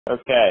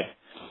Okay.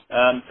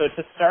 So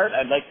to start,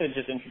 I'd like to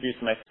just introduce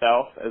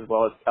myself as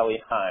well as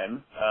Kelly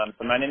Heim.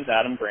 So my name is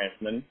Adam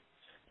Brantzman.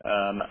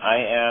 I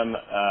am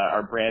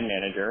our brand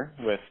manager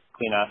with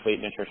Klean Athlete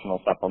Nutritional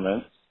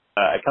Supplements.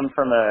 I come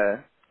from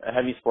a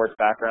heavy sports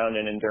background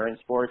in endurance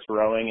sports,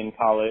 rowing in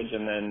college,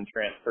 and then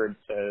transferred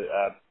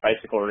to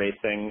bicycle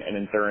racing and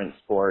endurance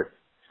sports.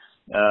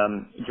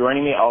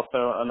 Joining me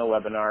also on the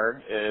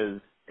webinar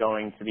is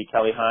going to be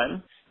Kelly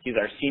Heim. He's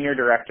our Senior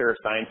Director of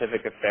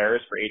Scientific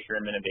Affairs for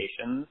Atrium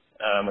Innovations,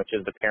 which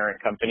is the parent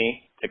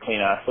company to Klean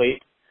Athlete.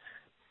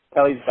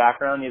 Kelly's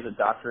background, he has a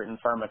doctorate in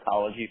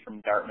pharmacology from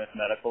Dartmouth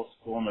Medical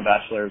School and a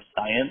Bachelor of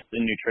Science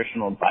in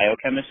Nutritional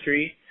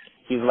Biochemistry.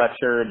 He's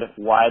lectured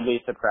widely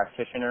to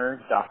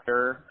practitioner,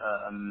 doctor,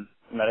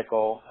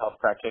 medical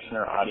health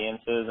practitioner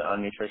audiences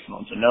on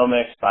nutritional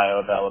genomics,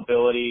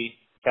 bioavailability.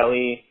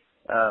 Kelly,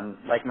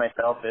 like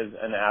myself, is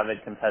an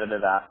avid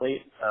competitive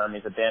athlete.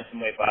 He's a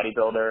bantamweight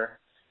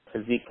bodybuilder,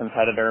 physique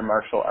competitor,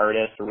 martial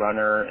artist,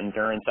 runner,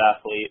 endurance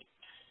athlete,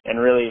 and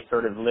really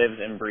sort of lives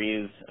and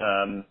breathes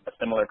a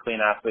similar Klean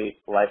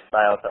Athlete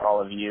lifestyle to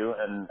all of you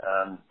and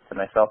to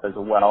myself as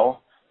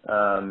well.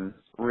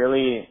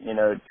 Really,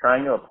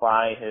 trying to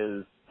apply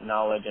his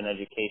knowledge and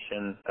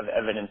education of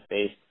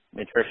evidence-based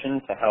nutrition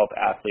to help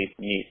athletes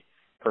meet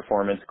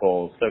performance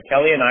goals. So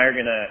Kelly and I are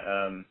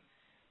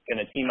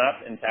gonna team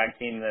up and tag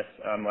team this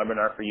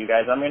webinar for you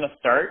guys. I'm gonna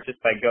start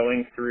just by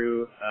going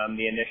through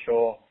the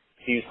initial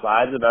few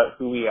slides about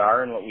who we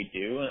are and what we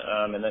do,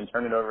 and then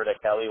turn it over to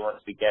Kelly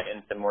once we get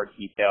into more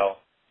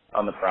detail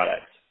on the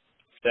product.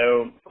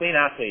 So Klean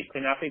Athlete.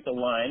 Klean Athlete's a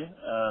line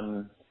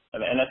of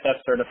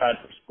NSF Certified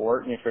for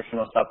Sport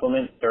nutritional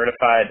supplements,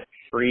 certified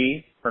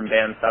free from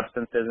banned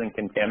substances and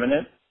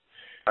contaminants.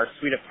 Our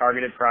suite of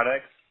targeted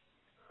products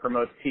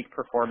promotes peak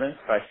performance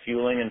by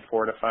fueling and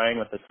fortifying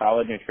with a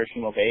solid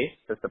nutritional base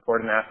to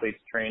support an athlete's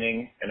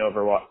training and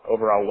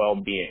overall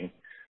well-being.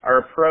 Our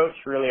approach,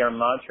 really our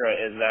mantra,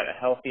 is that a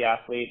healthy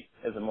athlete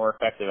is a more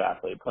effective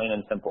athlete, plain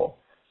and simple.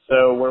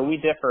 So where we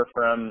differ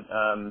from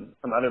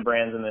other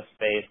brands in this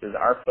space is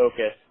our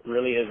focus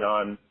really is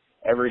on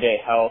everyday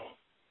health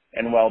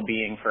and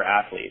well-being for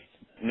athletes,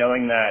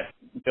 knowing that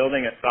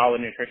building a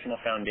solid nutritional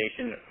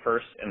foundation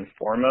first and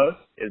foremost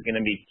is going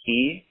to be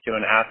key to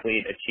an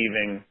athlete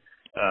achieving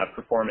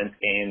performance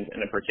gains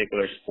in a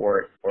particular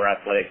sport or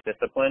athletic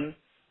discipline.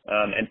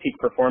 And peak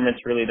performance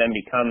really then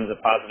becomes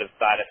a positive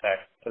side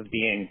effect of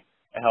being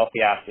a healthy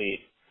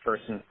athlete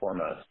first and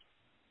foremost.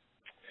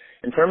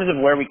 In terms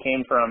of where we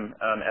came from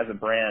as a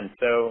brand,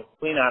 so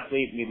Klean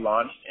Athlete, we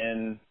launched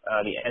in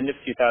the end of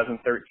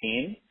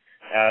 2013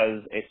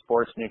 as a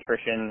sports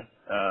nutrition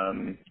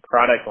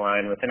product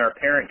line within our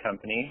parent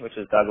company, which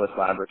is Douglas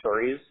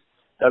Laboratories.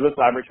 Douglas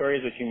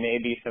Laboratories, which you may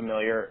be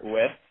familiar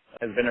with,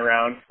 has been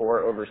around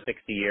for over 60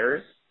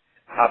 years.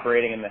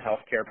 Operating in the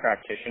healthcare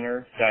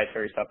practitioner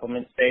dietary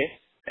supplement space,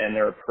 and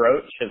their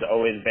approach has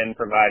always been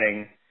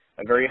providing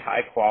a very high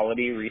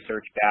quality,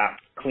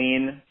 research-backed,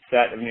 clean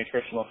set of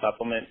nutritional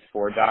supplements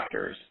for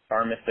doctors,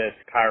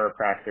 pharmacists,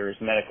 chiropractors,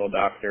 medical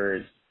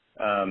doctors,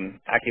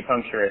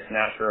 acupuncturists,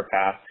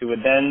 naturopaths, who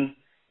would then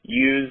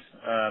use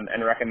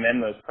and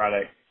recommend those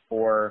products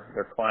for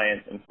their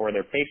clients and for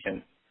their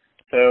patients.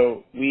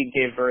 So we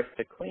gave birth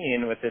to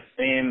Klean with the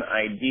same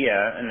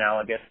idea,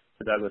 analogous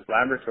to Douglas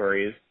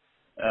Laboratories,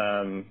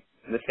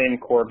 the same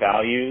core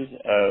values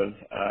of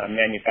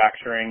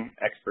manufacturing,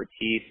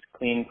 expertise,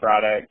 clean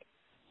product,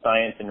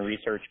 science and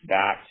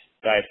research-backed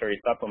dietary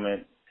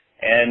supplements,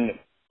 and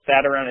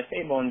sat around a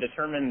table and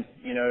determined,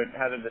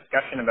 had a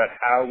discussion about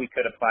how we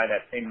could apply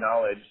that same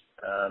knowledge,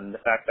 the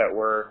fact that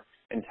we're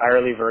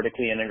entirely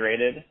vertically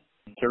integrated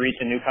to reach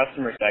a new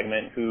customer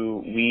segment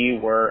who we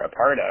were a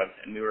part of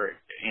and we were,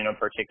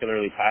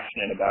 particularly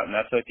passionate about, and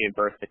that's what gave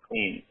birth to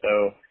Klean.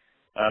 So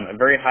a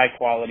very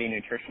high-quality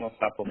nutritional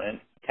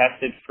supplement,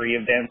 tested free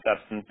of banned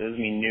substances.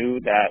 We knew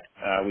that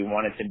we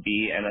wanted to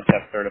be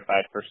NSF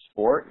Certified for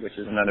Sport, which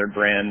is another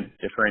brand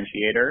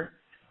differentiator,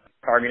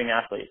 targeting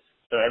athletes.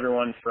 So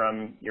everyone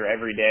from your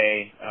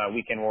everyday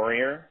weekend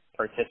warrior,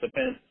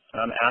 participant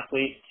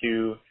athlete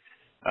to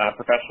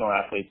professional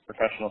athletes,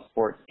 professional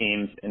sports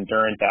teams,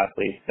 endurance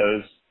athletes,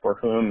 those for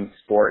whom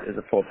sport is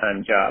a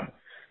full-time job.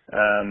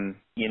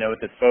 With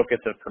this focus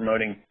of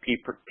promoting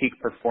peak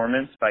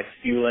performance by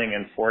fueling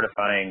and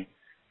fortifying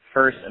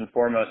first and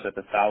foremost with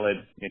a solid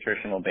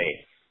nutritional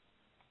base.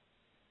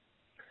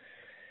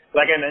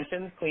 Like I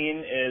mentioned,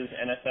 Klean is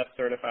NSF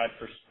Certified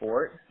for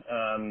Sport.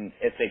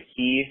 It's a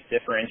key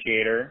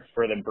differentiator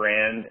for the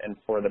brand and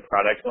for the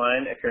product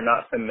line. If you're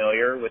not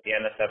familiar with the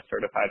NSF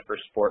Certified for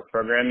Sport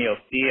program,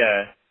 you'll see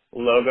a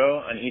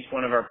logo on each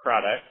one of our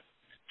products.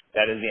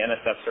 That is the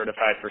NSF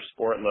Certified for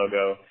Sport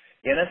logo.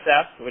 The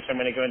NSF, which I'm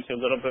going to go into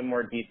a little bit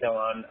more detail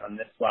on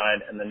this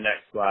slide and the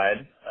next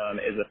slide,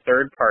 is a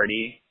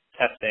third-party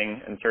testing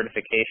and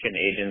certification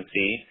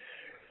agency,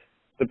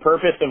 the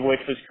purpose of which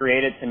was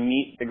created to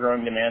meet the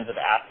growing demands of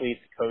athletes,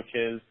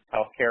 coaches,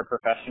 healthcare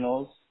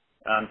professionals,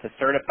 to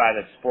certify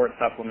that sport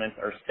supplements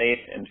are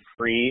safe and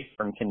free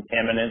from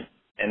contaminants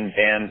and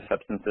banned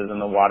substances in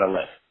the water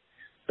list.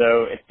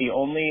 So it's the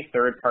only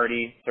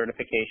third-party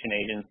certification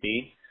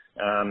agency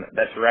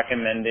that's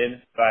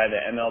recommended by the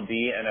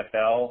MLB,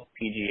 NFL,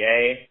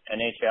 PGA,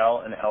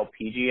 NHL, and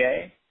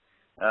LPGA.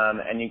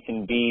 And you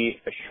can be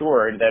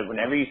assured that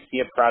whenever you see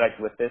a product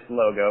with this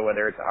logo,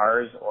 whether it's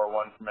ours or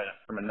one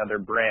from another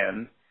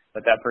brand,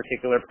 that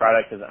particular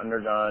product has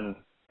undergone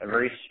a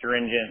very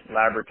stringent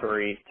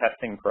laboratory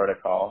testing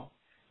protocol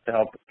to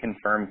help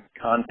confirm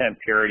content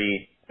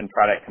purity and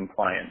product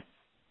compliance.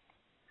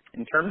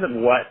 In terms of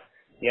what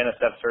the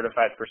NSF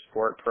Certified for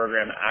Sport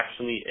program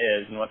actually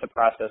is and what the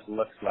process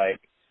looks like,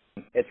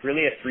 it's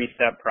really a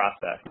three-step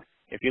process.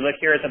 If you look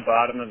here at the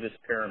bottom of this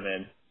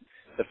pyramid,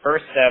 the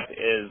first step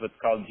is what's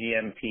called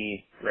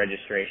GMP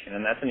registration,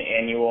 and that's an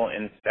annual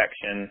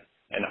inspection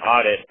and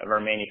audit of our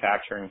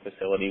manufacturing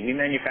facility. We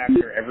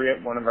manufacture every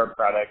one of our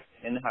products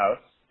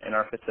in-house in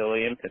our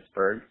facility in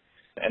Pittsburgh,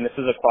 and this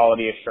is a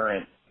quality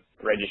assurance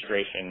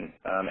registration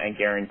and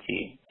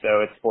guarantee. So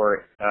it's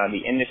for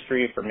the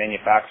industry, for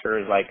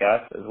manufacturers like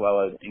us, as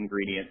well as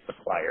ingredient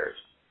suppliers.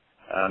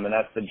 And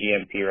that's the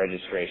GMP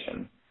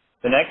registration.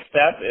 The next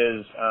step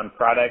is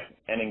product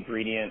and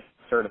ingredient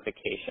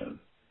certification.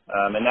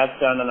 And that's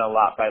done on a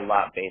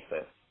lot-by-lot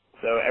basis.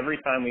 So every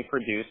time we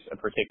produce a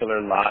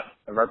particular lot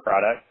of our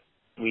product,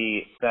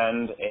 we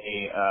send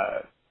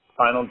a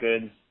final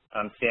goods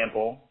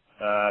sample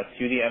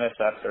to the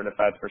NSF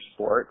Certified for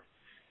Sport.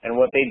 And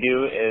what they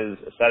do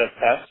is a set of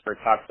tests for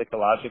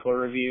toxicological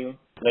review,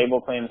 label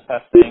claims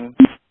testing,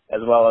 as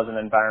well as an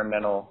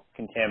environmental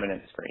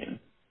contaminant screen.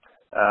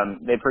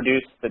 They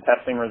produce the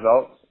testing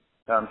results,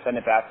 send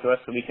it back to us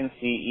so we can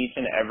see each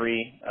and every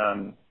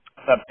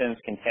substance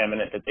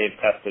contaminant that they've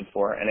tested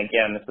for. And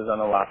again, this is on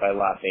a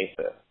lot-by-lot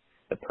basis.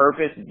 The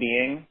purpose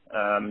being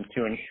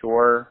to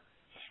ensure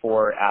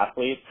for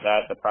athletes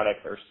that the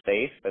products are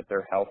safe, that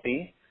they're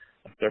healthy.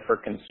 They're for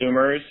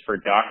consumers, for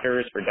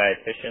doctors, for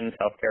dietitians,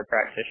 healthcare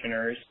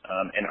practitioners,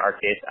 in our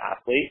case,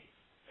 athletes.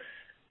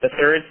 The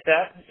third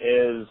step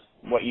is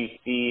what you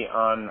see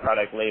on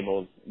product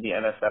labels, the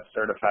NSF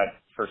Certified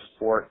for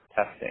Sport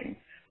testing.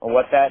 And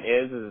what that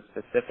is a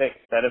specific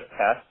set of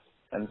tests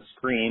and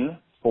screen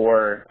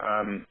for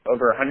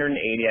over 180,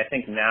 I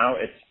think now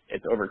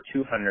it's over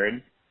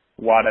 200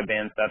 WADA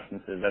banned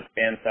substances. That's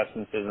banned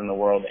substances in the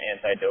World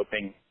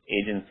Anti-Doping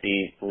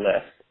Agency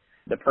list.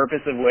 The purpose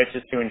of which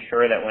is to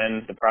ensure that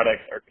when the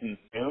products are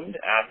consumed,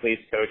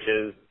 athletes,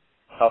 coaches,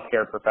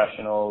 healthcare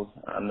professionals,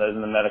 those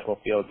in the medical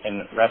field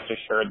can rest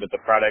assured that the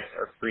products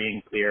are free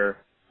and clear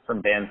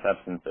from banned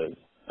substances.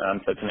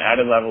 So it's an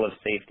added level of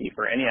safety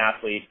for any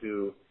athlete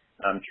who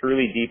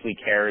truly deeply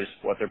cares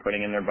what they're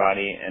putting in their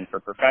body, and for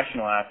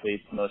professional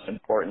athletes, most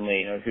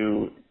importantly,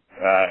 who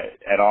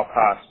at all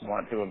costs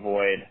want to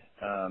avoid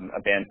a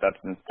banned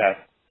substance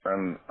test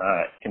from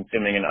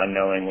consuming an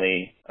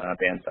unknowingly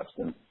banned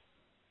substance.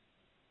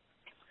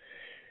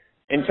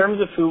 In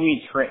terms of who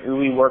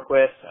we work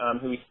with,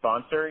 who we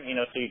sponsor,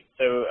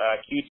 so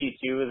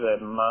QT2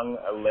 is among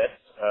a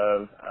list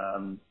of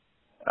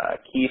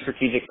key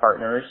strategic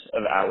partners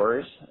of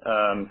ours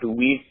who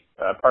we've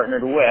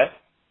partnered with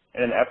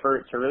in an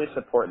effort to really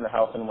support the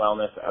health and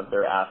wellness of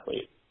their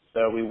athletes.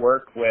 So we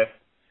work with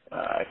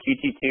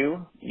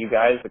QT2, you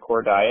guys, the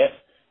Core Diet.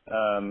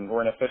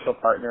 We're an official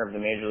partner of the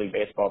Major League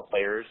Baseball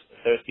Players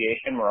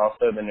Association. We're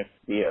also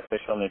the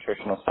official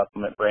nutritional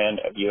supplement brand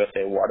of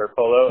USA Water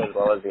Polo, as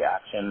well as the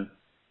Action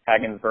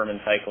Haggins-Berman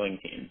cycling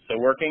team. So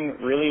working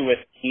really with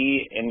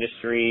key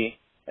industry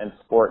and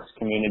sports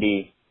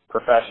community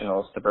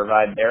professionals to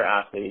provide their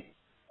athletes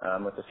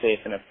with a safe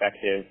and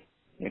effective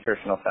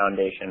nutritional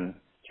foundation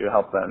to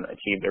help them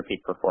achieve their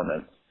peak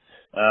performance.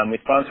 We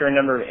sponsor a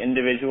number of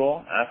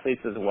individual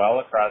athletes as well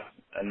across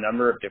a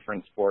number of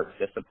different sports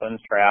disciplines.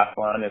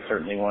 Triathlon is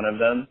certainly one of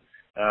them.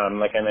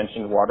 Like I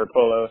mentioned, water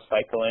polo,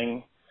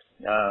 cycling,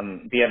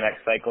 BMX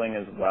cycling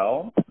as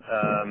well.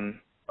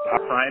 Our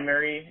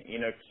primary,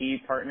 key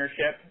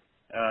partnership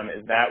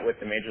is that with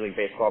the Major League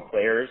Baseball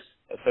Players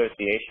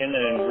Association,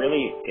 and it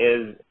really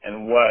is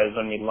and was,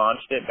 when we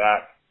launched it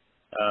back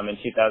in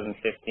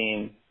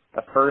 2015,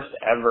 the first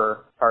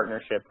ever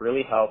partnership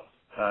really helped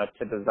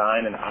to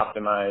design and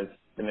optimize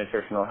the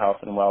nutritional health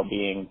and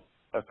well-being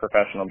of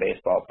professional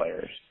baseball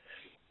players.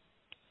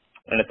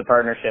 And it's a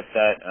partnership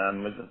that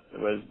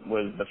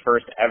was the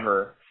first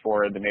ever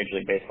for the Major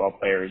League Baseball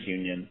Players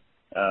Union,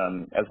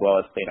 as well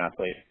as Klean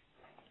Athlete.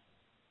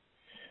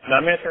 Now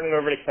I'm going to turn it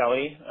over to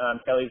Kelly.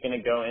 Kelly's going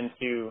to go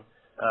into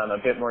a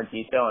bit more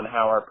detail on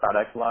how our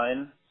product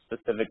line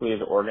specifically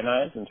is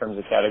organized in terms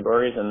of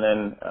categories, and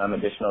then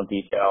additional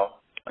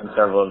detail on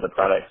several of the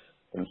products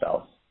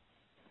themselves.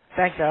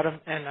 Thanks, Adam,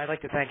 and I'd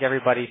like to thank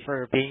everybody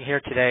for being here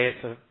today.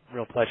 It's a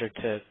real pleasure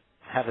to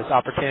have this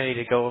opportunity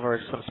to go over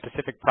some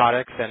specific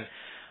products and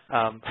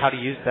how to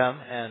use them,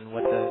 and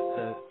what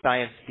the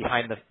science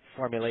behind the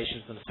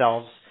formulations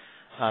themselves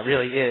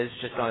really is,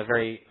 just on a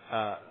very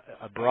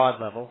a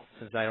broad level,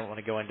 since I don't want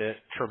to go into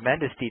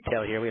tremendous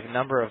detail here. We have a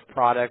number of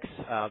products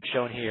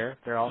shown here.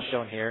 They're all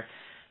shown here.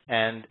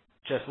 And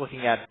just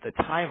looking at the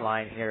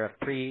timeline here of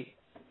pre,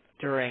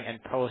 during,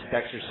 and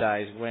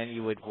post-exercise, when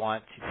you would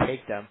want to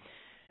take them,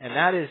 And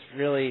that is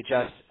really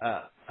just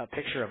a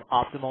picture of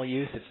optimal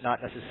use. It's not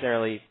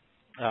necessarily,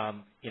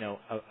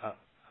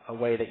 a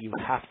way that you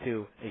have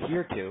to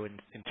adhere to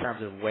in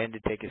terms of when to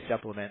take a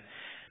supplement.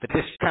 But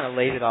this kind of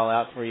lays it all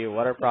out for you,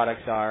 what our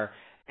products are,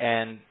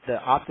 and the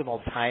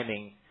optimal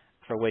timing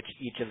for which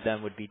each of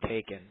them would be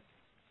taken.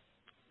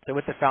 So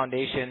with the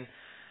foundation,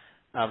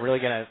 I'm really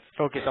going to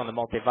focus on the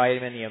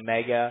multivitamin, the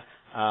omega.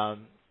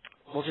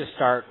 We'll just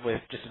start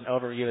with just an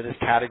overview of this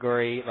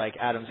category. Like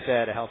Adam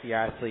said, a healthy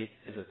athlete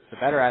is a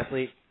better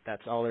athlete.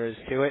 That's all there is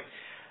to it.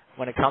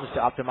 When it comes to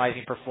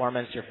optimizing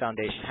performance, your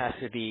foundation has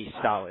to be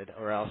solid,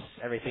 or else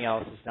everything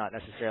else is not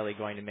necessarily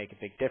going to make a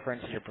big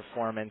difference in your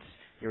performance,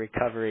 your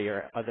recovery,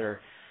 or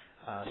other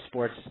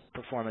sports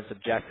performance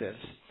objectives.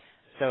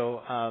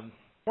 So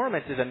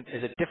performance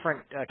is a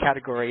different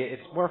category.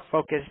 It's more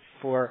focused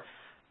for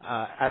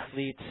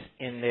athletes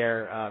in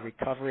their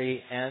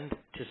recovery and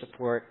to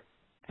support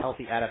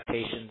healthy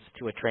adaptations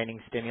to a training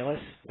stimulus,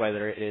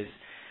 whether it is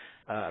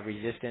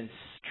resistance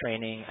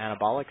training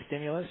anabolic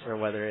stimulus or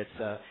whether it's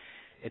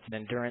an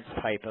endurance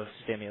type of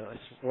stimulus,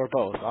 or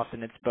both.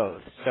 Often it's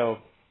both. So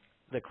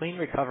the Klean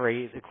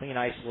recovery, the Klean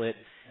isolate,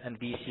 and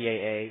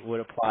BCAA would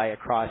apply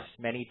across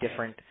many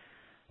different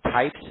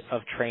types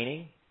of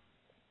training,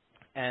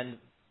 and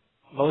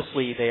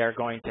mostly they are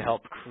going to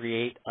help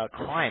create a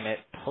climate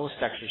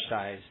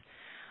post-exercise,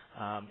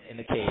 in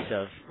the case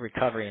of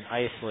recovery and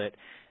isolate,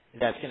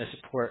 that's going to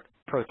support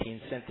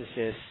protein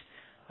synthesis,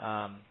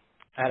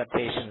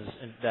 adaptations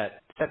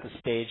that set the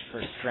stage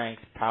for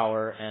strength,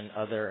 power, and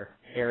other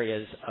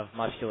areas of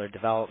muscular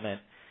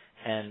development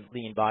and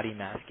lean body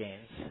mass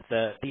gains.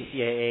 The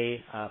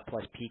BCAA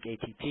plus peak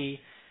ATP,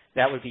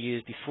 that would be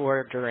used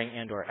before, during,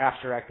 and or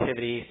after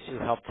activity to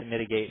help to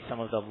mitigate some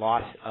of the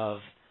loss of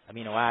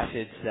amino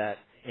acids that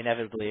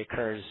inevitably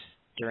occurs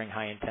during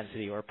high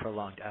intensity or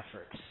prolonged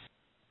efforts.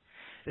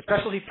 The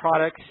specialty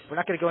products, we're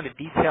not going to go into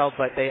detail,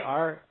 but they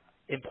are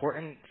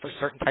important for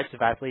certain types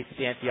of athletes.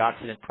 The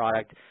antioxidant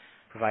product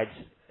provides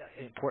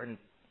important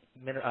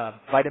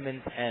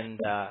vitamins and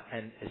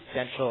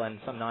essential and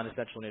some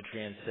non-essential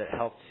nutrients that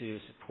help to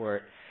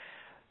support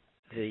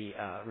the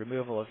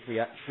removal of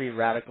free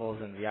radicals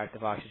and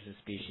reactive oxygen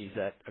species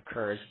that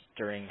occurs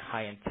during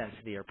high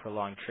intensity or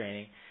prolonged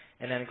training.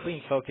 And then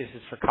Klean Focus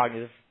is for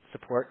cognitive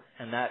support,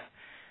 and that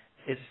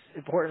is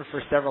important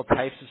for several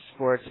types of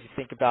sports. If you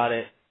think about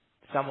it,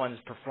 someone's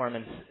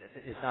performance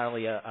is not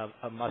only a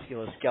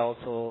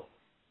musculoskeletal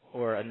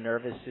or a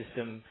nervous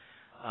system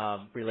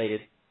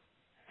related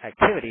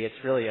activity, it's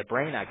really a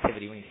brain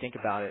activity when you think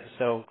about it.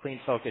 So Klean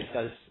Focus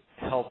does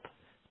help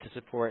to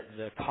support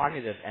the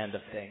cognitive end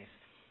of things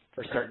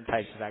for certain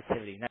types of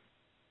activity. Now,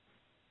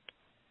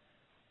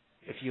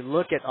 if you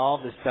look at all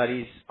the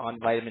studies on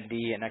vitamin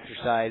D and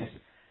exercise,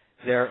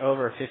 there are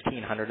over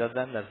 1,500 of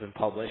them that have been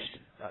published.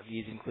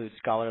 These include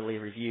scholarly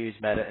reviews,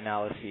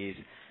 meta-analyses,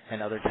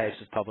 and other types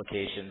of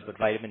publications. But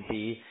vitamin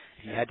D,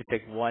 if you had to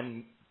pick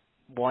one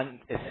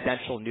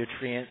essential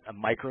nutrient, a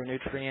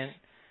micronutrient,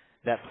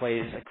 that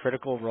plays a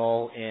critical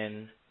role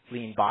in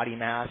lean body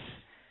mass,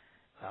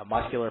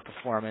 muscular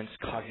performance,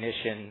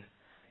 cognition,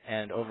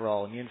 and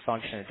overall immune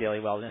function and daily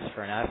wellness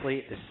for an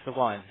athlete, this is the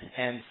one.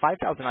 And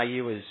 5,000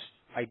 IU is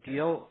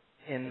ideal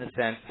in the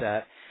sense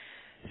that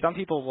some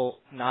people will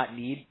not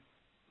need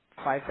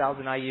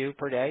 5,000 IU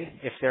per day.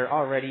 If they're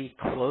already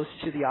close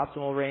to the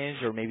optimal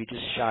range or maybe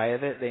just shy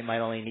of it, they might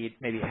only need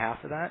maybe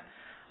half of that.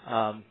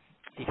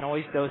 You can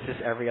always dose this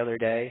every other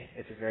day.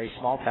 It's a very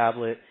small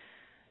tablet.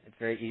 It's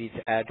very easy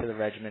to add to the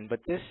regimen, but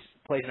this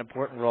plays an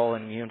important role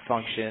in immune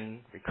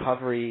function,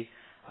 recovery,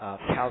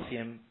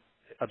 calcium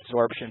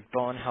absorption,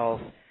 bone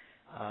health,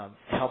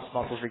 helps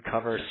muscles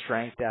recover,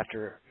 strength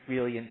after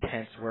really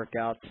intense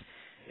workouts,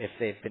 if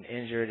they've been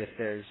injured, if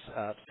there's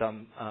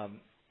some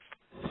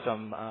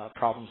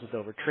problems with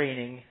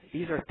overtraining.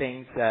 These are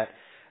things that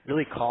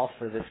really call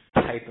for this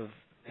type of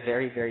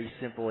very, very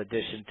simple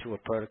addition to a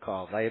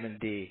protocol, vitamin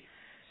D.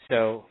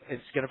 So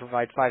it's going to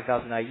provide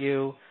 5,000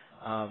 IU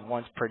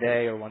once per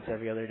day or once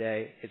every other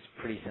day. It's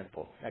pretty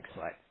simple. Next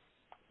slide.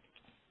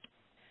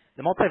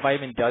 The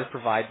multivitamin does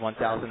provide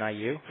 1,000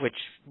 IU, which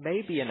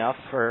may be enough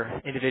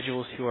for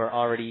individuals who are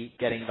already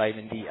getting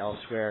vitamin D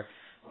elsewhere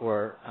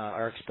or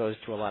are exposed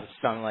to a lot of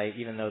sunlight,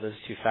 even though those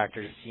two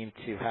factors seem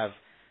to have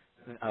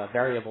a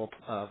variable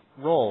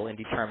role in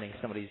determining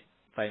somebody's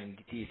vitamin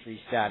D3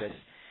 status.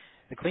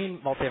 The Klean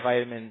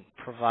multivitamin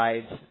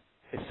provides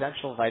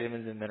essential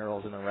vitamins and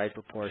minerals in the right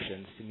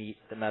proportions to meet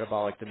the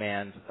metabolic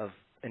demands of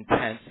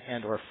intense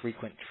and or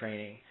frequent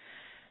training.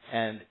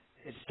 And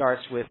it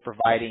starts with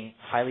providing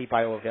highly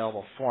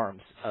bioavailable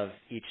forms of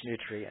each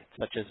nutrient,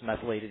 such as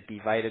methylated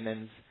B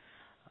vitamins,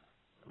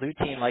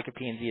 lutein,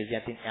 lycopene,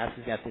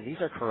 zeaxanthin.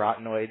 These are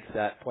carotenoids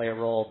that play a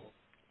role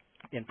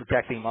in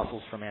protecting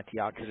muscles from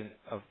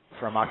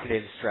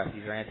oxidative stress.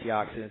 These are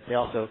antioxidants. They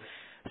also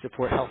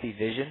support healthy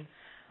vision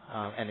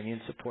and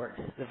immune support.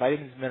 The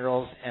vitamins,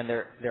 minerals, and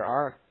there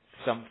are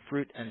some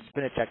fruit and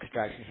spinach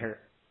extracts in here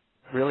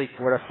really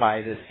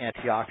fortify this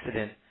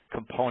antioxidant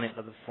component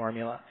of the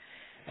formula.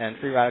 And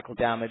free radical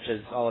damage, as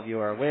all of you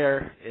are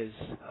aware, is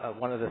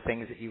one of the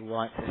things that you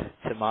want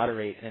to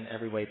moderate in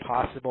every way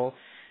possible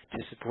to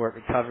support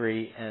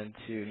recovery and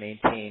to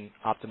maintain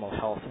optimal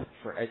health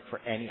for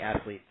any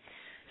athlete.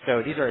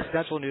 So these are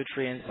essential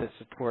nutrients that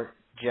support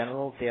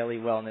general daily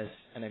wellness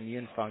and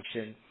immune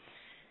function.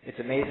 It's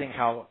amazing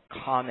how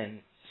common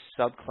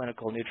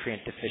subclinical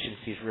nutrient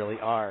deficiencies really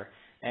are.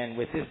 And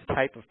with this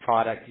type of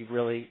product, you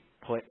really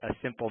put a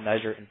simple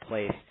measure in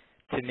place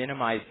to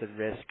minimize the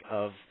risk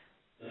of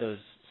those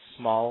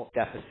small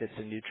deficits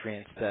in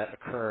nutrients that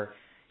occur.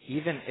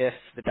 Even if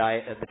the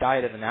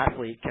diet of an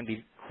athlete can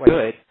be quite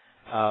good,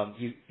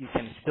 you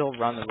can still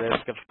run the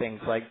risk of things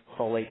like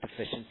folate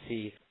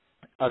deficiency.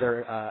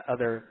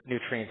 Other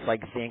nutrients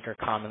like zinc are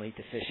commonly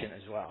deficient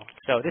as well.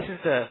 So this is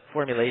the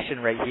formulation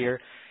right here.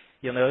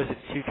 You'll notice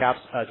it's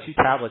two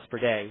tablets per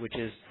day, which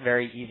is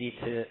very easy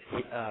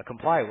to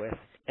comply with,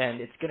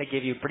 and it's going to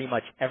give you pretty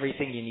much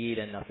everything you need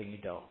and nothing you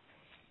don't.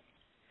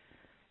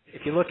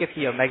 If you look at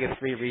the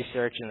omega-3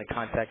 research in the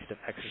context of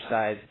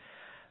exercise,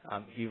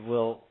 you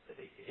will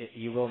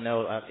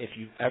know if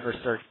you ever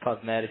search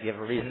PubMed, if you have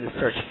a reason to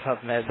search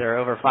PubMed, there are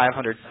over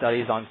 500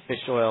 studies on fish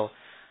oil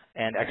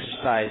and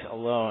exercise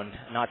alone,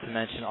 not to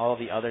mention all of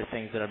the other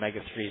things that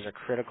omega-3s are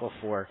critical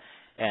for,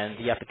 and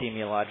the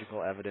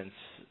epidemiological evidence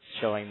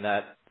showing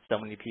that so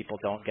many people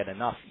don't get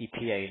enough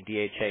EPA and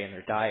DHA in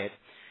their diet.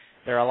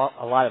 There are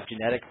a lot of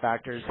genetic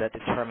factors that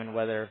determine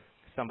whether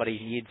somebody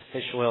needs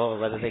fish oil or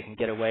whether they can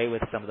get away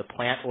with some of the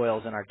plant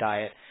oils in our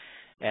diet,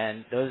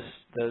 and those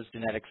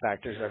genetic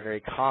factors are very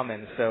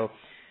common. So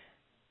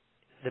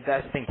the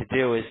best thing to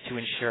do is to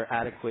ensure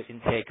adequate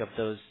intake of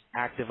those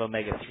active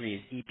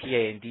omega-3s,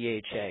 EPA and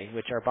DHA,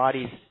 which our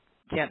bodies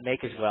can't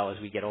make as well as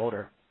we get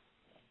older,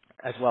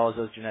 as well as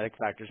those genetic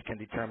factors can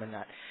determine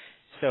that.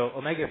 So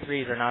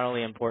omega-3s are not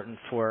only important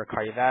for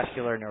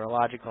cardiovascular,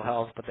 neurological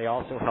health, but they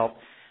also help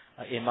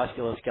in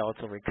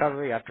musculoskeletal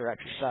recovery after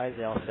exercise.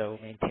 They also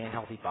maintain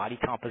healthy body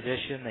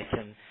composition. They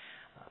can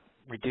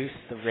reduce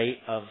the rate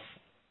of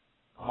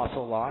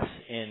muscle loss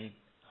in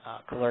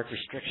caloric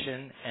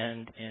restriction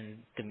and in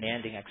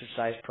demanding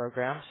exercise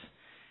programs.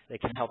 They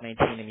can help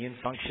maintain immune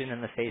function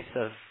in the face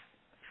of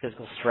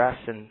physical stress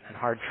and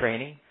hard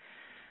training.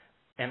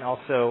 And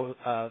also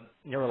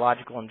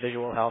neurological and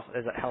visual health,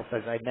 as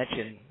I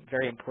mentioned,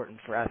 very important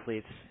for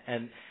athletes.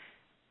 And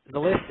the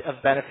list of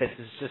benefits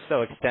is just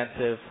so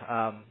extensive.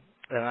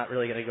 I'm not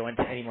really going to go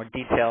into any more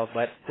detail,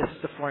 but this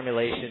is the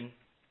formulation.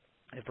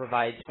 It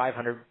provides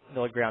 500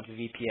 milligrams of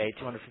EPA,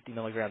 250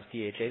 milligrams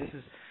DHA.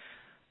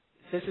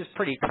 This is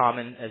pretty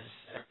common as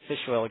fish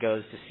oil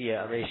goes to see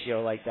a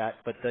ratio like that,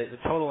 but the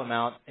total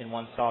amount in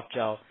one soft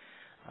gel,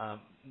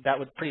 that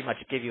would pretty much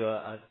give you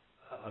a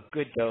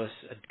good dose,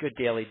 a good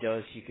daily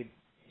dose. You could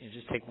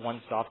just take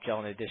one soft gel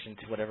in addition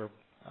to whatever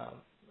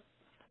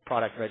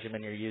product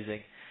regimen you're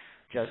using,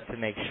 just to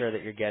make sure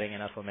that you're getting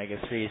enough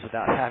omega-3s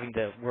without having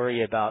to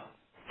worry about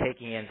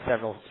taking in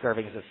several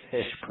servings of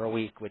fish per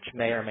week, which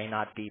may or may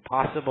not be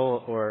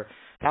possible or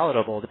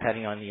palatable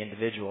depending on the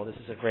individual. This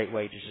is a great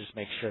way to just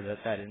make sure that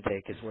that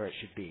intake is where it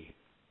should be.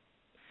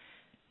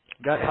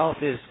 Gut health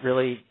is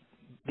really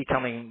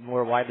becoming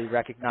more widely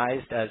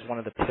recognized as one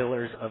of the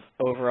pillars of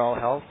overall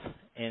health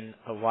in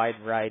a wide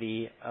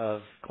variety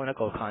of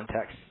clinical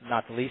contexts,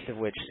 not the least of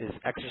which is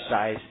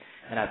exercise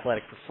and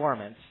athletic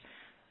performance.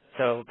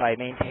 So by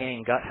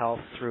maintaining gut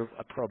health through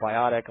a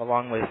probiotic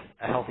along with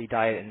a healthy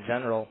diet in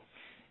general,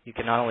 you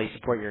can not only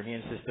support your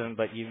immune system,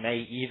 but you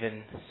may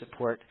even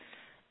support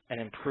an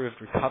improved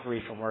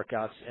recovery from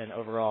workouts and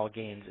overall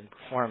gains in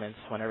performance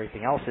when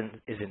everything else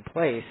is in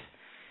place.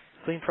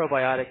 Clean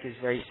Probiotic is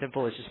very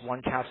simple. It's just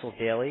one capsule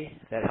daily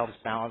that helps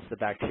balance the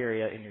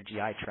bacteria in your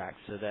GI tract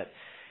so that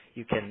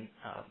you can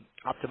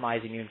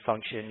optimize immune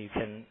function. You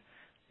can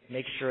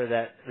make sure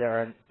that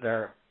there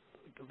are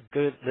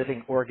good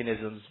living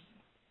organisms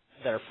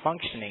that are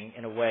functioning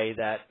in a way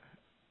that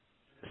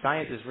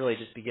science is really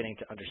just beginning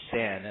to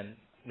understand. And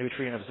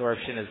nutrient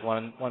absorption is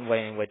one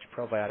way in which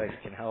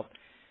probiotics can help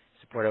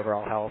support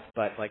overall health.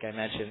 But like I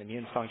mentioned,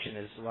 immune function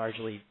is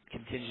largely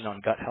contingent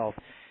on gut health.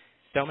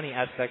 So many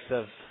aspects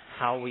of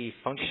how we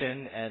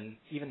function and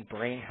even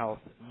brain health,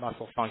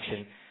 muscle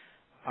function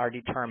are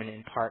determined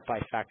in part by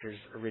factors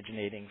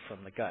originating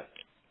from the gut.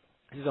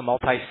 This is a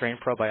multi-strain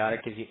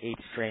probiotic. Gives you 8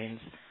 strains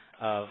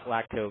of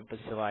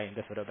lactobacilli and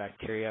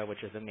bifidobacteria,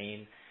 which are the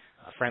main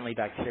friendly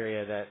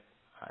bacteria that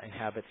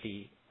inhabit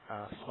the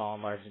small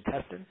and large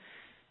intestine.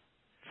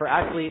 For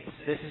athletes,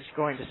 this is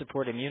going to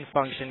support immune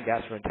function,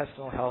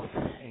 gastrointestinal health.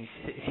 And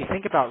if you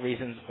think about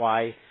reasons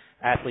why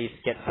athletes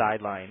get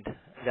sidelined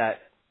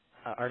that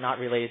are not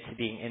related to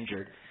being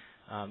injured,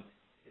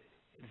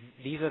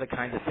 these are the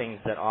kinds of things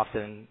that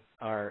often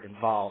are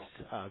involved,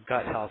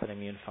 gut health and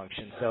immune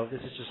function. So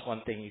this is just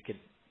one thing you could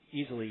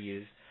easily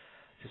use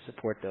to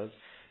support those.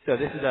 So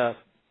this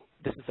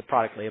is the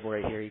product label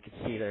right here. You can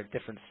see there are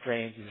different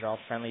strains. These are all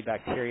friendly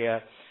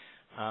bacteria.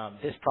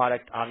 This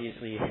product,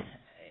 obviously,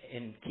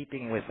 in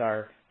keeping with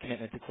our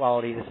commitment to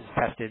quality, this is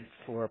tested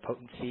for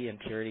potency and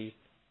purity.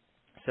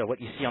 So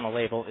what you see on the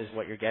label is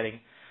what you're getting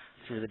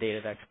through the date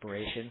of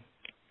expiration.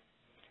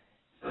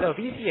 So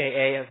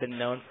BCAA has been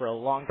known for a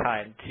long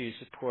time to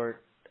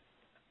support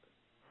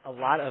a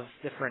lot of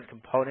different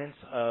components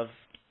of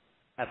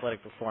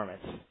athletic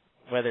performance,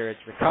 whether it's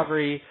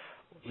recovery,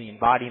 lean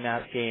body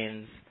mass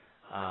gains,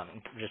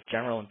 just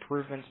general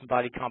improvements in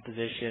body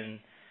composition,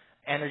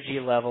 energy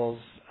levels,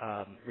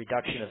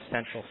 reduction of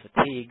central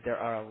fatigue. There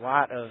are a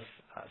lot of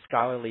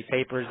scholarly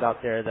papers out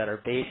there that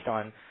are based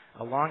on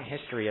a long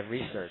history of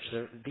research.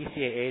 The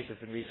BCAAs have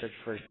been researched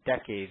for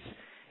decades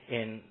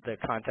in the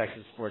context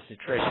of sports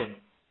nutrition.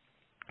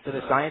 So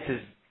the science is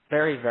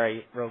very,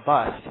 very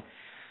robust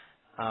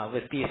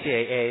with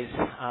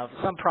BCAAs.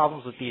 Some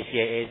problems with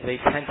BCAAs, they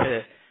tend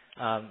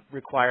to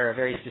require a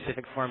very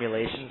specific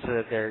formulation so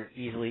that they're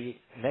easily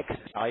mixed,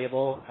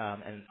 soluble,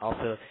 and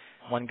also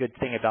one good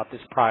thing about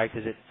this product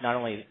is it not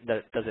only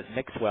does it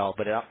mix well,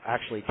 but it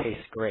actually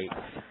tastes great.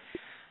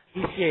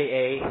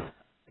 BCAA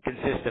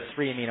consists of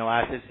 3 amino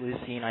acids,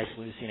 leucine,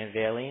 isoleucine, and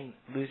valine.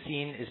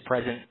 Leucine is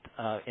present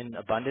in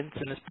abundance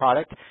in this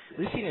product.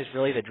 Leucine is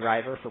really the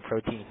driver for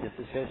protein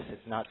synthesis.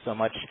 It's not so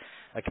much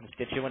a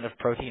constituent of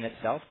protein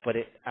itself, but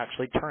it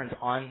actually turns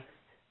on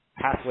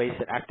pathways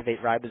that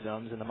activate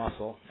ribosomes in the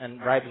muscle.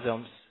 And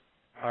ribosomes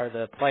are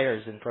the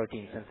players in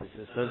protein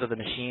synthesis. Those are the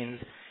machines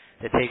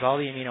that take all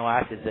the amino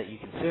acids that you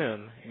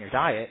consume in your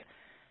diet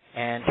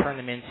and turn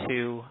them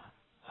into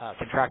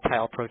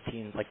contractile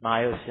proteins like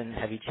myosin,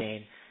 heavy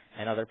chain,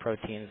 and other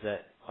proteins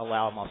that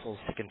allow muscles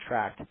to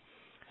contract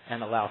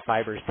and allow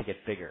fibers to get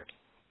bigger.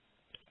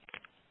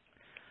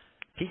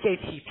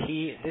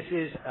 PKTP, this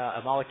is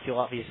a molecule,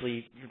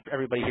 obviously,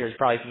 everybody here is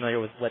probably familiar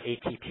with what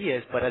ATP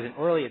is, but as an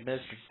orally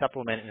administered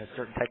supplement in a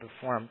certain type of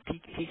form,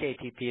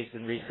 PKTP has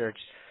been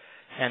researched,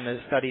 and the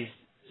studies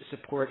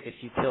support its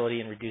utility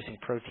in reducing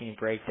protein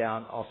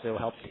breakdown, also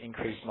helps to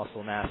increase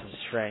muscle mass and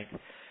strength.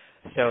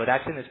 So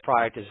that's in this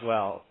product as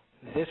well.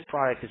 This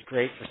product is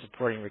great for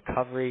supporting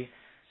recovery,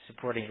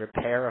 supporting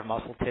repair of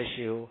muscle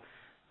tissue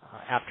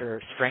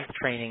after strength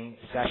training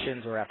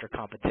sessions or after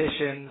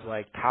competitions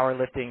like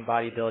powerlifting,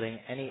 bodybuilding,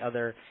 any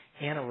other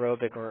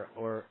anaerobic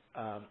or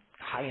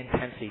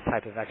high-intensity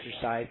type of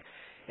exercise.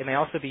 It may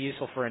also be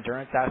useful for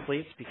endurance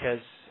athletes because,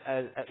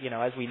 as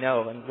we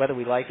know, and whether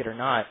we like it or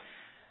not,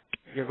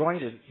 you're going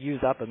to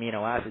use up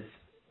amino acids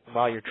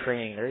while you're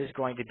training. There is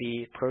going to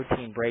be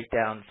protein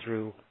breakdown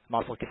through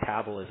muscle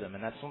catabolism,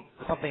 and that's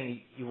something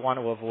you want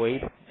to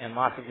avoid, and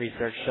lots of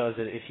research shows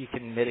that if you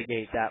can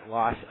mitigate that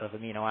loss of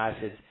amino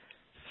acids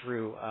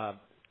through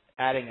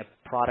adding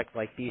a product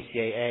like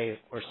BCAA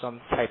or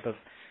some type of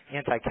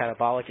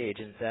anti-catabolic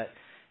agent, that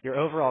your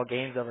overall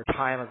gains over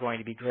time are going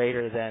to be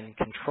greater than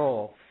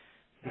control,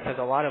 because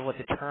a lot of what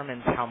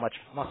determines how much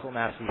muscle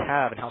mass we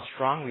have and how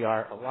strong we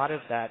are, a lot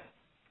of that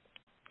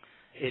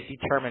is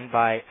determined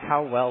by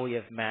how well we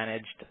have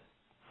managed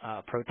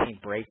protein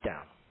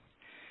breakdown.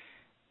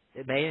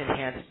 It may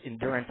enhance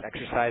endurance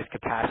exercise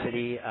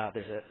capacity.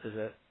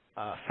 There's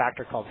a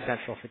factor called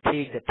central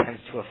fatigue that tends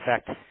to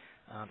affect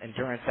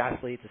endurance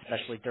athletes,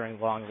 especially during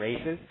long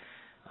races.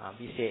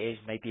 BCAAs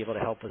might be able to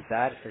help with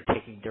that if they're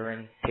taken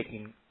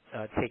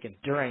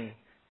during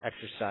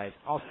exercise.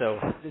 Also,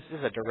 this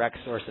is a direct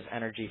source of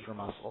energy for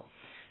muscle.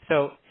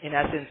 So, in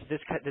essence,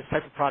 this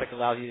type of product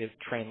allows you to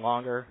train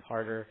longer,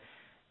 harder,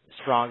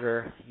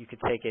 stronger. You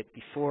could take it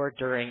before,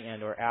 during,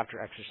 and or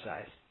after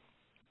exercise.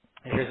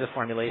 And here's the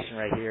formulation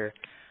right here.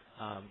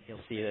 You'll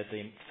see that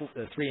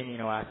the 3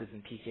 amino acids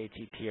in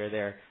PKTP are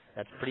there.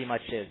 That's pretty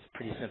much it. It's a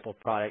pretty simple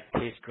product.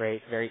 Tastes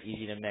great, very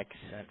easy to mix,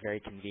 and very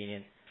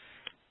convenient.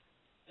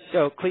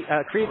 So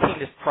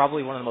creatine is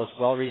probably one of the most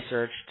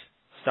well-researched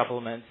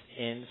supplements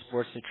in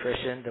sports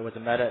nutrition. There was a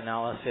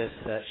meta-analysis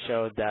that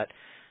showed that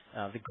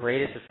the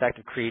greatest effect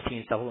of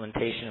creatine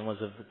supplementation was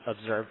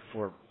observed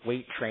for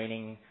weight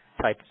training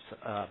type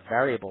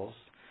variables.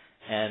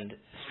 And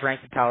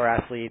strength and power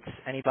athletes,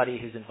 anybody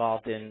who's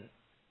involved in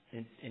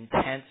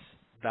intense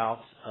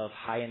bouts of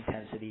high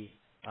intensity,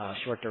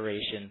 short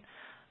duration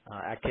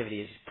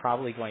activity is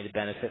probably going to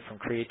benefit from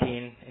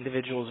creatine.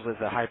 Individuals with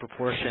a high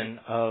proportion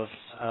of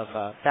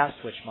fast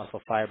twitch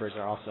muscle fibers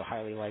are also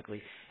highly likely.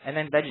 And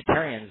then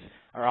vegetarians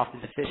are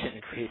often deficient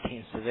in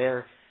creatine, so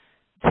they're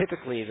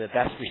typically the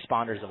best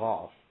responders of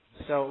all.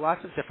 So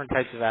lots of different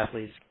types of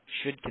athletes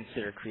should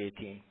consider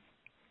creatine.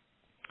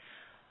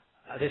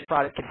 This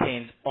product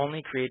contains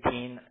only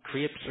creatine.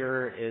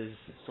 CreaPure is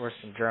sourced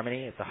from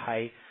Germany. It's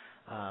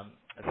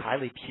it's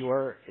highly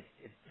pure.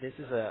 This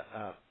is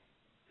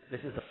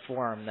a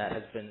form that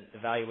has been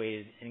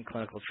evaluated in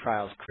clinical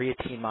trials,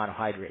 creatine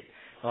monohydrate.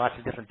 There are lots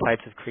of different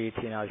types of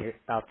creatine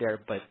out there,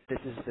 but this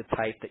is the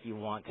type that you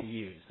want to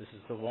use. This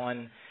is the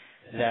one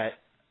that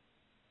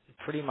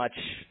pretty much,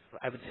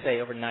 I would say,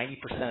 over 90%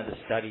 of the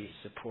studies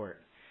support.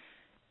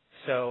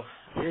 So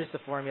here's the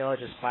formula,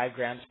 just 5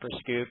 grams per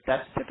scoop.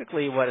 That's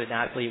typically what an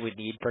athlete would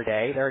need per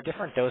day. There are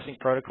different dosing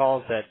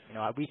protocols that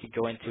we could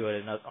go into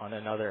it on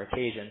another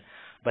occasion,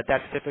 but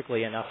that's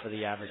typically enough for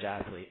the average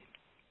athlete.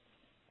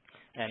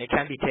 And it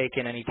can be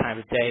taken any time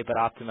of day, but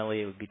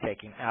optimally it would be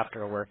taken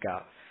after a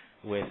workout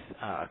with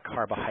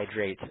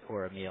carbohydrates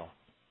or a meal.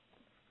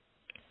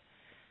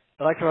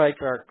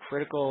 Electrolytes are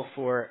critical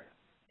for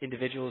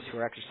individuals who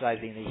are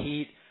exercising in the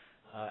heat,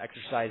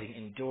 exercising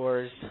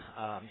indoors,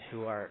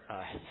 who are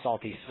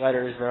salty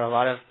sweaters. There are a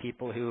lot of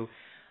people who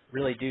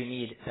really do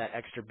need that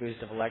extra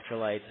boost of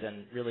electrolytes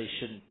and really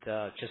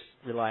shouldn't just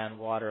rely on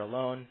water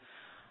alone.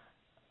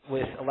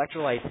 With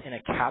electrolytes in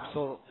a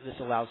capsule, this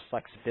allows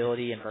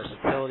flexibility and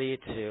versatility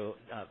to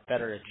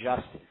better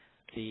adjust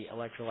the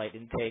electrolyte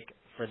intake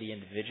for the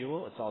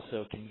individual. It's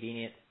also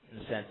convenient in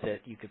the sense that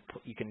you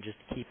can just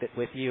keep it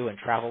with you and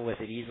travel with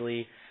it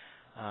easily.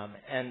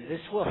 And this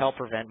will help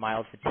prevent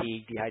mild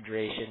fatigue,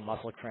 dehydration,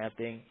 muscle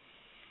cramping.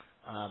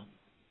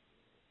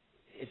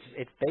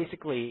 It's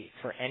basically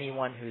for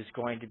anyone who's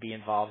going to be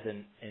involved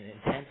in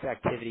intense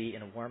activity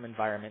in a warm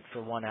environment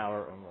for 1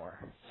 hour or more.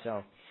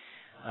 So,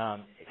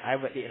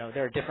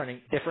 there are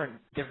different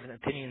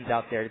opinions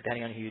out there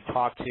depending on who you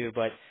talk to,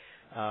 but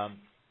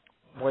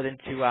more than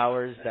 2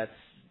 hours, that's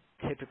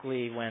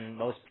typically when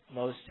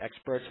most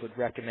experts would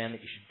recommend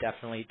that you should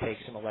definitely take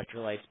some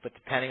electrolytes. But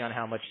depending on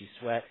how much you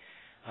sweat,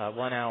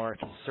 1 hour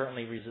can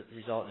certainly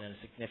result in a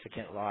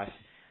significant loss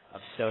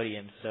of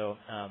sodium. So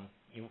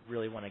you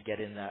really want to get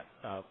in that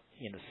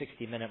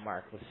 60-minute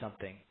mark with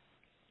something.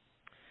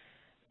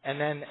 And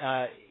then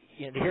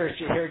here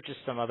are just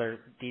some other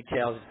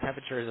details. If the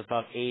temperature is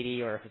above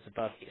 80 or if it's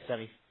above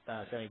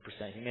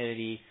 70%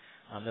 humidity,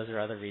 those are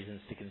other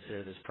reasons to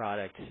consider this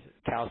product.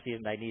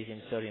 Calcium,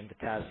 magnesium, sodium,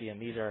 potassium,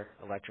 these are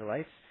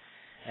electrolytes,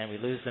 and we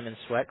lose them in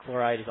sweat.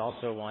 Chloride is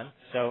also one.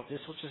 So this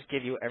will just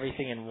give you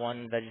everything in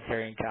one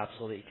vegetarian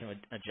capsule that you can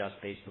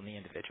adjust based on the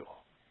individual.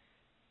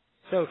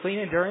 So Klean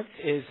Endurance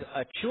is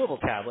a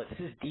chewable tablet.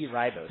 This is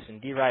D-ribose,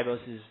 and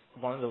D-ribose is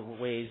one of the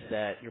ways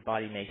that your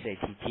body makes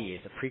ATP.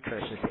 It's a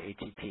precursor to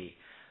ATP.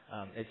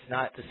 It's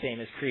not the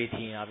same as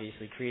creatine,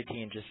 obviously.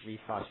 Creatine just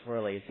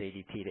rephosphorylates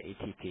ADP to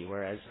ATP,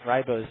 whereas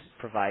ribose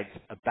provides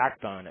a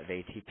backbone of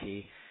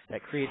ATP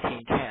that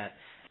creatine can't.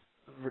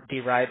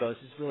 D-ribose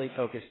is really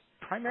focused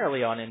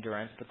primarily on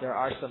endurance, but there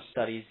are some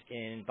studies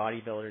in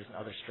bodybuilders and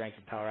other strength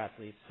and power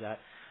athletes that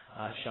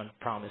have shown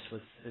promise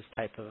with this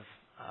type of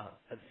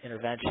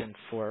intervention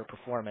for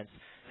performance.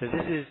 So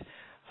this is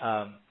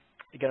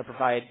going to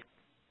provide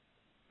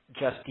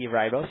just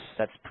D-ribose.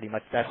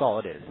 That's all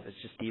it is. It's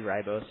just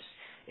D-ribose.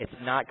 It's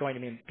not going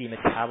to be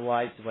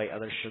metabolized the way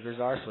other sugars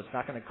are, so it's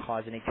not going to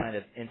cause any kind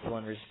of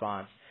insulin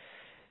response.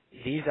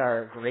 These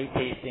are great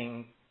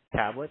tasting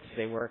tablets.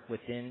 They work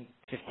within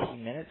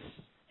 15 minutes,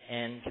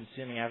 and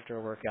consuming after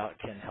a workout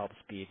can help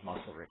speed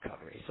muscle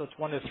recovery. So it's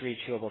 1 to 3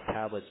 chewable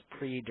tablets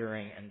pre,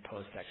 during, and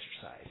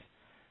post-exercise.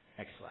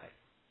 Next slide.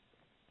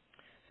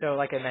 So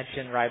like I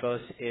mentioned,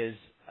 ribose is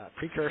a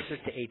precursor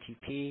to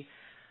ATP.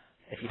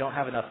 If you don't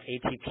have enough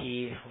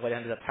ATP, what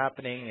ends up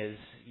happening is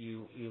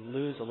you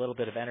lose a little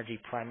bit of energy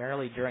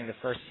primarily during the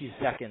first few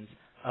seconds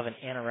of an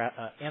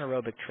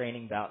anaerobic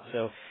training bout.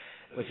 So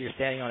if you're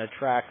standing on a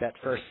track, that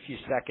first few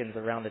seconds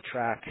around the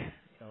track,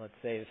 let's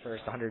say the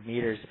first 100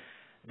 meters,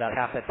 about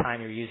half that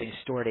time you're using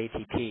stored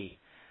ATP.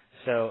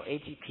 So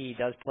ATP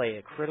does play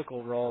a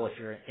critical role if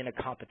you're in a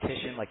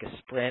competition like a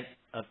sprint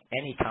of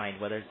any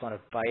kind, whether it's on a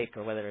bike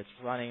or whether it's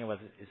running or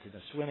whether it's in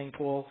a swimming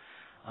pool.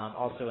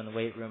 Also in the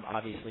weight room,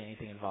 obviously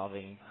anything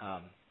involving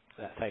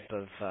that type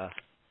of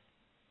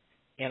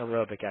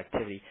anaerobic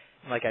activity.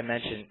 And like I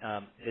mentioned,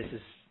 this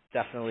is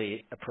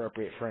definitely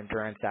appropriate for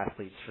endurance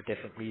athletes for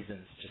different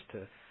reasons, just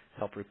to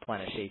help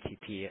replenish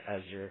ATP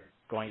as you're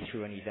going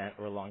through an event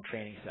or a long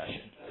training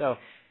session. So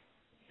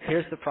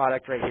here's the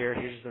product right here.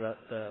 Here's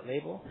the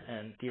label,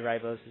 and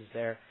D-ribose is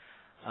there.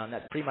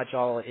 That's pretty much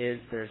all it is.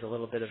 There's a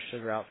little bit of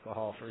sugar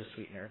alcohol for a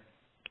sweetener.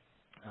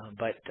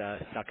 But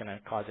it's not going to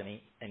cause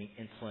any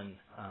insulin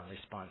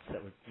response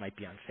that might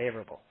be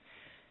unfavorable.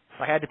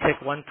 If I had to pick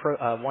one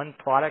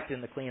product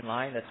in the Klean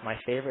line that's my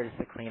favorite, is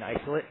the Klean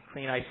Isolate.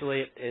 Klean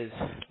Isolate is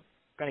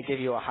going to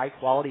give you a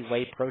high-quality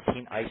whey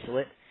protein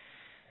isolate.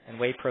 And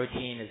whey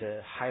protein is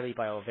a highly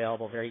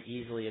bioavailable, very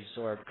easily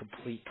absorbed,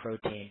 complete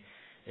protein.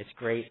 It's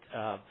great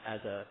as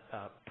a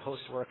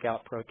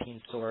post-workout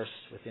protein source.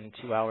 Within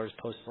 2 hours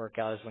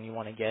post-workout is when you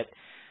want to get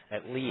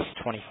at least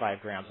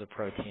 25 grams of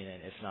protein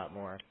in, if not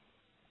more.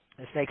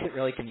 This makes it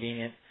really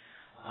convenient.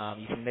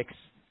 You can mix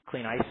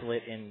Klean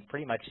Isolate in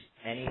pretty much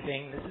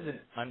anything. This is an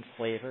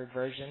unflavored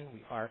version.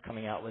 We are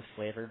coming out with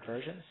flavored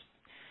versions.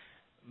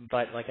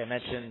 But like I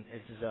mentioned,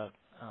 this is a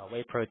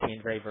whey protein,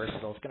 very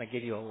versatile. It's going to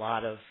give you a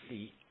lot of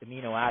the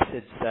amino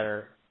acids that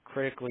are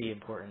critically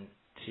important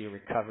to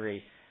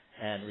recovery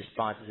and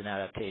responses and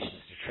adaptations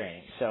to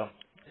training. So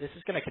this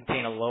is going to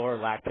contain a lower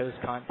lactose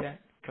content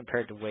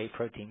compared to whey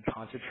protein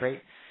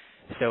concentrate.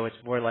 So it's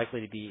more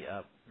likely to be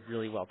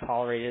really well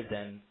tolerated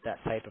than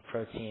that type of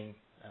protein.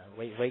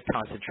 Whey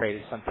concentrate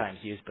is sometimes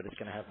used, but it's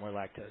going to have more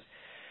lactose.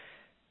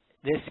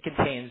 This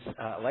contains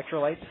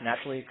electrolytes,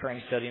 naturally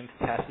occurring sodium,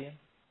 potassium.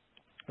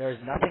 There's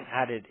nothing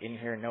added in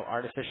here, no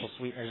artificial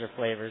sweeteners or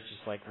flavors,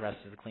 just like the rest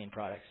of the Klean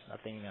products.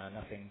 Nothing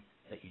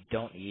that you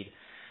don't need.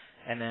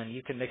 And then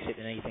you can mix it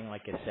in anything,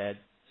 like I said,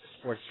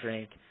 sports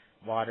drink,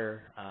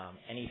 water,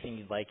 anything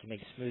you'd like. You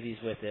make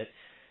smoothies with it.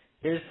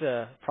 Here's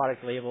the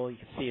product label. You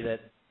can see that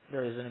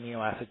there is an amino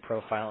acid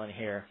profile in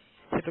here.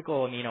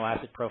 typical amino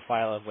acid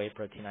profile of whey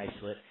protein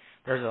isolate,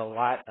 there's a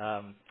lot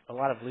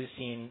of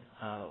leucine.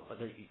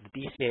 The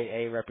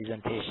BCAA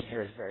representation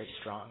here is very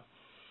strong.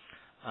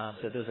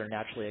 So those are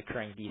naturally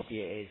occurring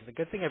BCAAs. The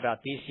good thing about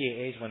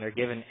BCAAs, when they're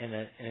given in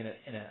an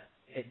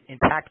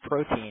intact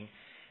protein,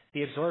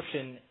 the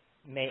absorption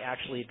may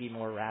actually be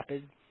more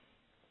rapid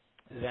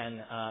than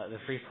the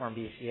free-form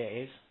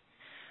BCAAs.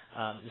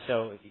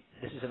 So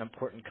this is an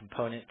important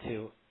component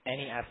to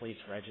any athlete's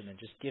regimen,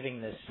 just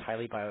giving this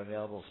highly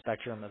bioavailable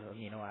spectrum of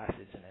amino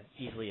acids in an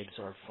easily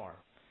absorbed form.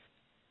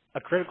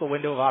 A critical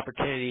window of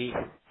opportunity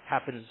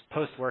happens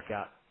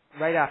post-workout.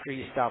 Right after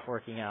you stop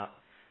working out,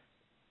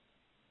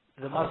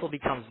 the muscle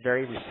becomes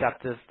very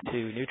receptive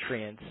to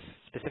nutrients,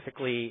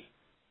 specifically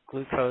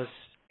glucose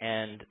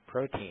and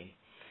protein.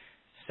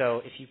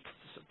 So if you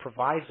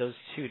provide those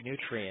two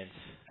nutrients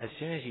as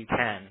soon as you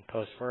can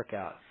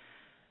post-workout,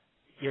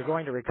 you're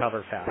going to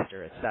recover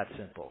faster. It's that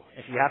simple.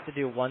 If you have to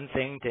do one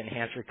thing to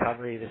enhance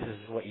recovery, this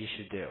is what you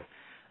should do.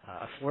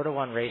 A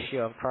 4-to-1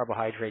 ratio of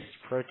carbohydrates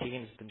to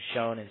protein has been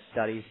shown in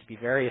studies to be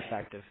very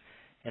effective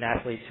in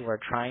athletes who are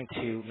trying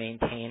to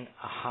maintain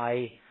a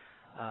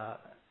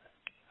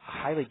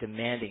highly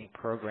demanding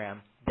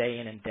program day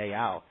in and day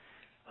out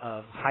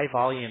of high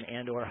volume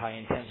and or high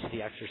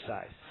intensity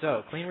exercise.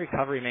 So Clean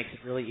Recovery makes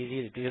it really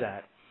easy to do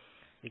that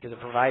because it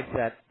provides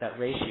that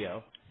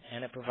ratio,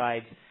 and it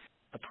provides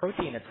a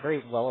protein that's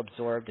very well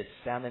absorbed. It's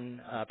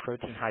salmon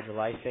protein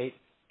hydrolysate.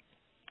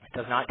 It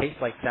does not taste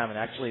like salmon.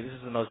 Actually, this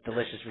is the most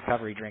delicious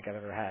recovery drink I've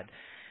ever had.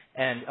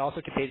 And it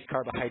also contains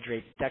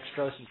carbohydrates,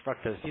 dextrose and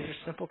fructose. These are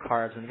simple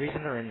carbs, and the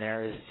reason they're in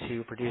there is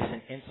to produce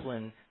an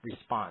insulin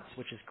response,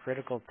 which is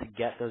critical to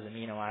get those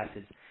amino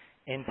acids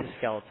into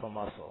skeletal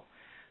muscle.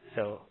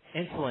 So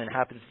insulin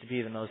happens to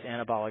be the most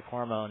anabolic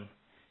hormone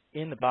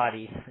in the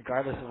body,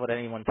 regardless of what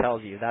anyone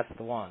tells you. That's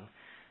the one.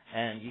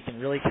 And you can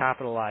really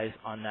capitalize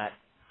on that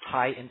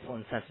high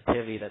insulin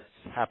sensitivity that's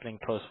happening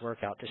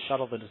post-workout to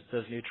shuttle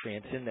those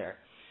nutrients in there.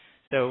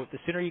 So the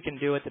sooner you can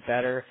do it, the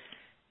better.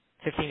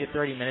 15 to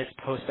 30 minutes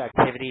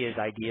post-activity is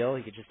ideal.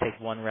 You could just take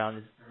one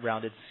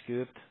rounded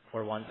scoop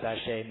or one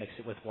sachet, mix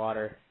it with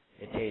water.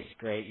 It tastes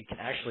great. You can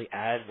actually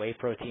add whey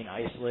protein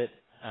isolate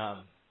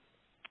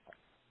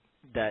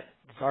that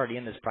is already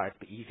in this product,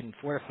 but you can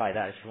fortify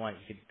that if you want.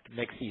 You can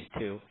mix these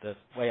two, the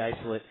whey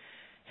isolate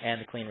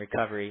and the Clean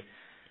Recovery,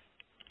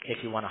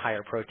 if you want a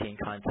higher protein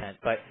content.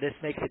 But this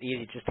makes it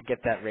easy just to get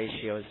that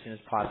ratio as soon as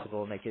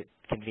possible, make it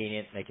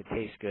convenient, make it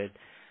taste good.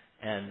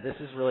 And this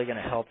is really going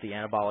to help the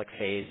anabolic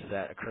phase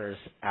that occurs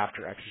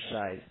after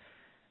exercise,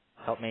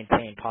 help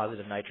maintain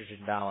positive nitrogen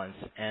balance,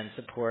 and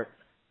support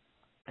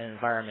an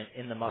environment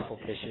in the muscle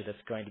tissue that's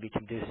going to be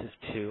conducive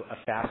to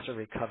a faster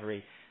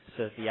recovery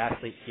so that the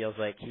athlete feels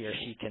like he or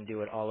she can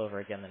do it all over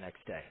again the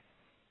next day.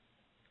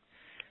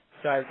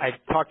 So I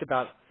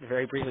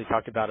very briefly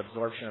talked about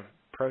absorption of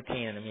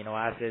protein and amino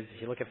acids.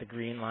 If you look at the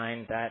green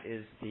line, that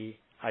is the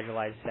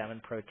hydrolyzed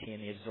salmon protein.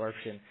 The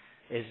absorption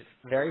is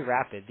very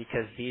rapid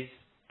because these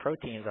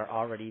proteins are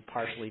already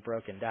partially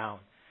broken down.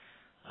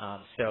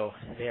 So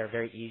they are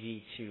very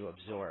easy to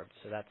absorb.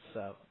 So that's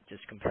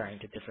just comparing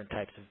to different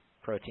types of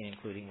protein,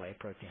 including whey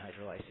protein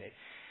hydrolysate.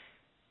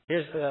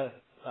 Here's the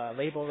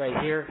label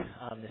right here.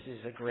 This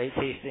is a great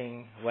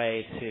tasting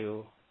way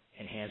to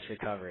enhance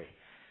recovery.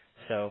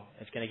 So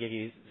it's going to give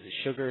you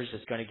sugars.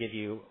 It's going to give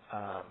you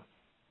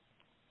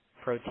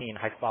protein,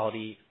 high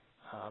quality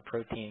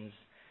proteins,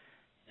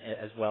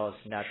 as well as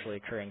naturally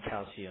occurring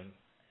calcium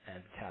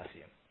and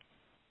potassium.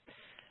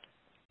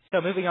 So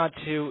moving on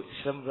to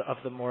some of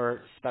the more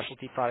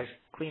specialty products,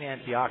 Clean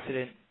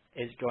Antioxidant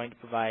is going to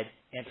provide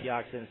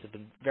antioxidants that have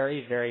been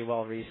very, very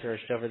well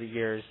researched over the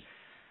years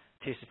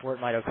to support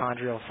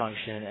mitochondrial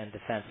function and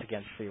defense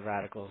against free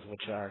radicals,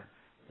 which are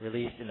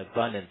released in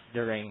abundance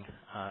during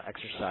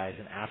exercise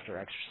and after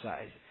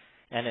exercise,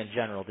 and in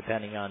general,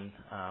 depending on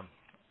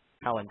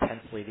how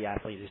intensely the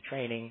athlete is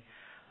training,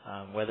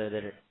 whether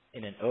they're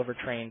in an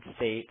overtrained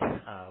state,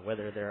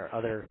 whether there are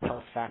other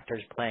health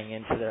factors playing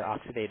into their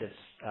oxidative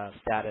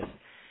status.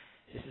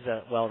 This is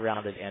a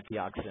well-rounded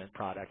antioxidant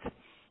product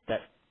that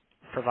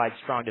provides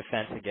strong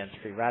defense against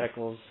free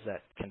radicals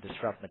that can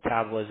disrupt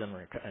metabolism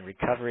and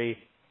recovery.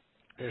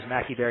 There's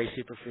Mackey berry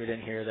superfruit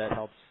in here that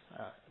helps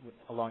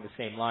along the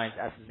same lines.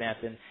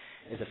 Astaxanthin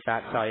is a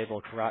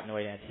fat-soluble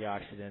carotenoid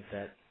antioxidant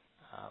that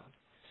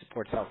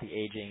supports healthy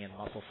aging and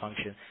muscle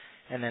function.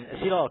 And then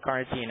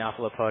acetyl-L-carnitine and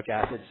alpha-lipoic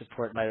acid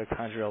support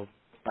mitochondrial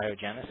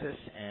biogenesis,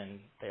 and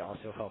they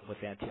also help with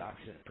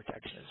antioxidant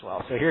protection as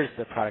well. So here's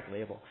the product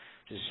label,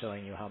 just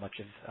showing you how much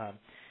of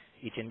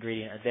each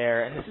ingredient are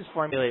there. And this is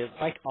formulated,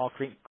 like all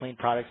clean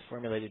products,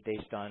 formulated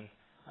based on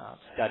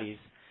studies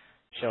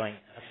showing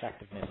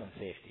effectiveness and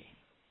safety.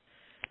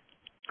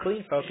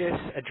 Clean Focus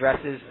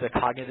addresses the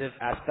cognitive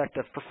aspect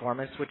of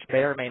performance, which may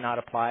or may not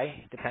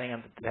apply depending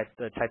on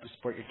the type of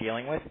sport you're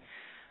dealing with.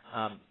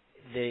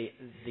 The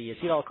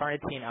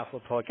acetyl-L-carnitine,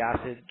 alpha-lipoic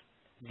acid,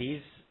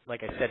 these,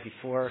 like I said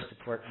before,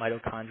 support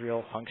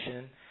mitochondrial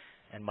function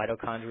and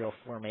mitochondrial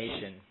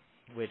formation,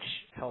 which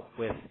help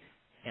with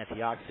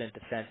antioxidant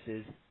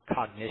defenses,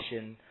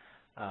 cognition,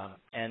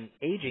 And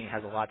aging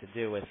has a lot to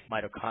do with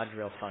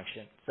mitochondrial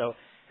function. So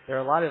there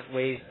are a lot of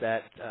ways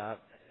that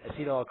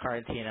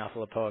acetyl-L-carnitine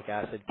alpha-lipoic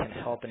acid can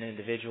help an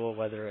individual,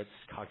 whether it's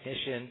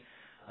cognition,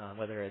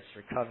 whether it's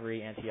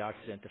recovery,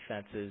 antioxidant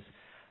defenses.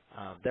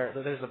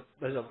 There's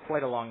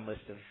quite a long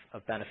list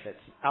of benefits.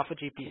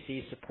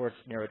 Alpha-GPC supports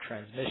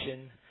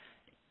neurotransmission,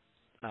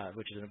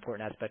 which is an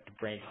important aspect of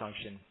brain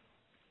function.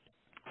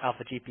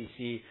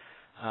 Alpha-GPC,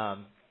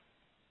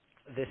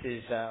 this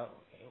is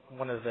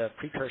one of the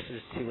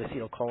precursors to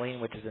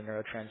acetylcholine, which is a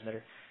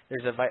neurotransmitter.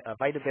 There's a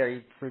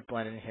vitaberry fruit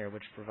blend in here,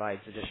 which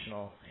provides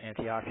additional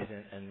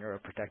antioxidant and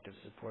neuroprotective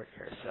support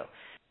here. So,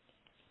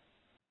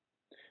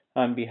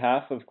 on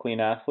behalf of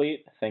Klean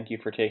Athlete, thank you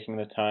for taking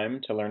the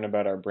time to learn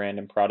about our brand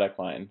and product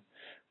line.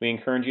 We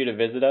encourage you to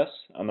visit us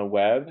on the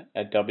web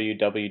at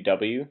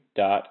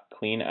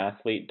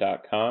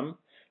www.cleanathlete.com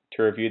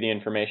to review the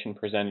information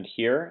presented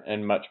here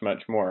and much,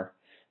 much more.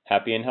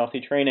 Happy and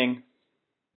healthy training!